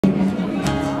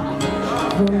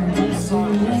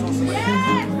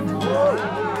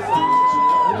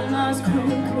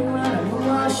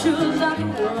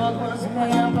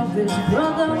This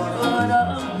brotherhood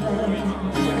of man,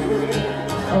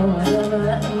 or whatever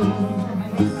that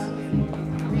means.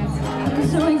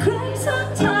 So we cry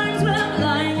sometimes when I'm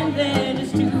lying in bed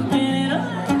just to get it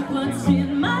on what's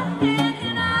in my head,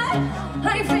 and I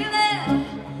feel it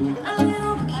a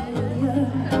little peculiar.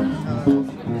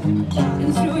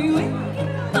 And so we wake in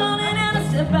the morning and I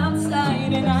step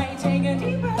outside and I take a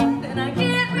deep breath and I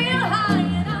get real high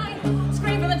and I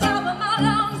scream from the top of my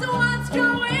lungs, what's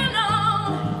going on?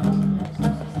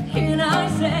 And I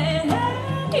say,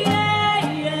 hey, yeah,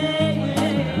 yeah,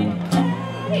 yeah,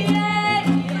 yeah,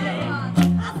 yeah.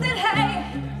 I said, hey,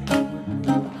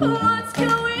 what's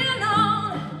going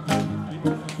on?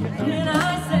 And I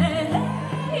said,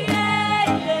 hey, yeah,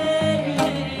 yeah,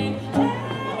 yeah,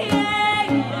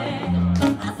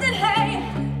 yeah. I said, hey,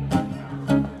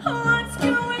 what's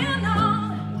going on?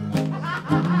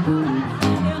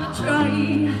 And I try,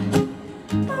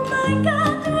 oh my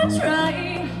God, do I try?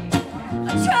 I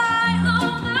try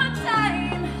all the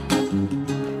time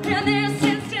in this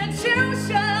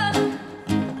institution,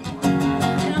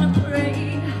 and I pray,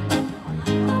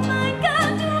 oh my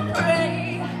God, do I pray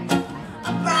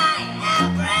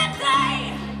every day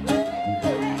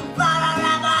for a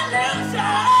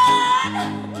revolution.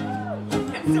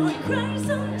 And so I cry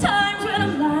sometimes when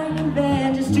I'm lying in bed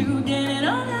just to get it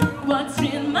all out what's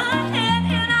in my head,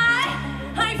 and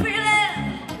I feel it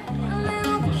a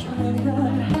little peculiar.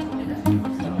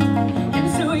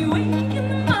 So we wake in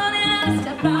the morning and I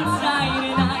step outside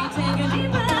and I take a deep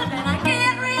breath and I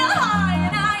get real high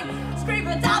and I scream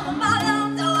at the top of my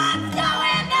lungs, so what's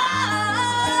going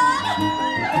on?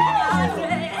 And I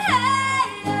say, hey,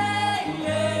 yeah,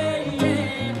 yeah,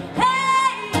 yeah,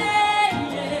 hey, yeah,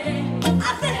 yeah.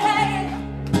 I said, hey,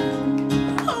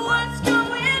 what's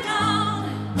going on?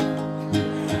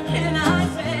 And I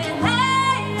say,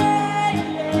 hey, yeah,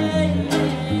 yeah, yeah,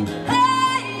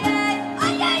 hey, yeah,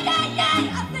 oh, yeah, yeah,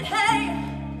 yeah. I said, hey,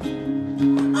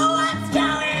 what's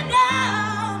going on?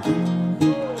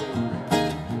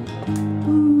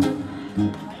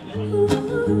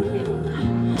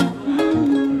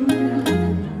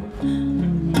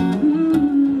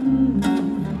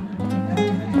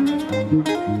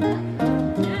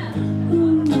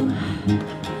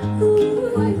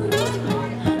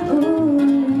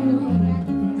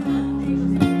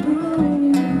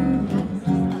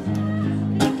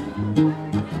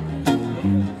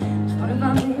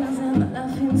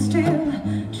 Still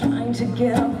trying to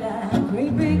get up that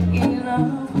great big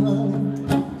enough road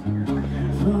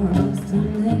for a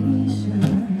destination.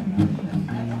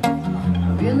 I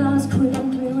realized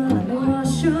quickly when I knew I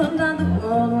should that the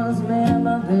world was made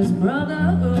by this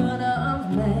brotherhood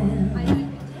of man,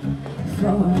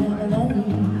 for whatever that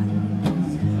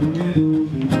means.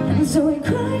 And so I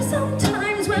cry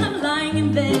sometimes when I'm lying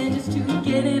in bed just to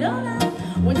get it all out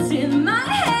what's in my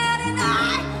head, and I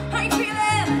feel it.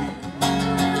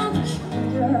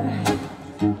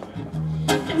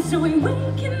 And so we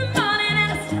wake in the morning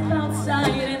and I step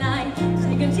outside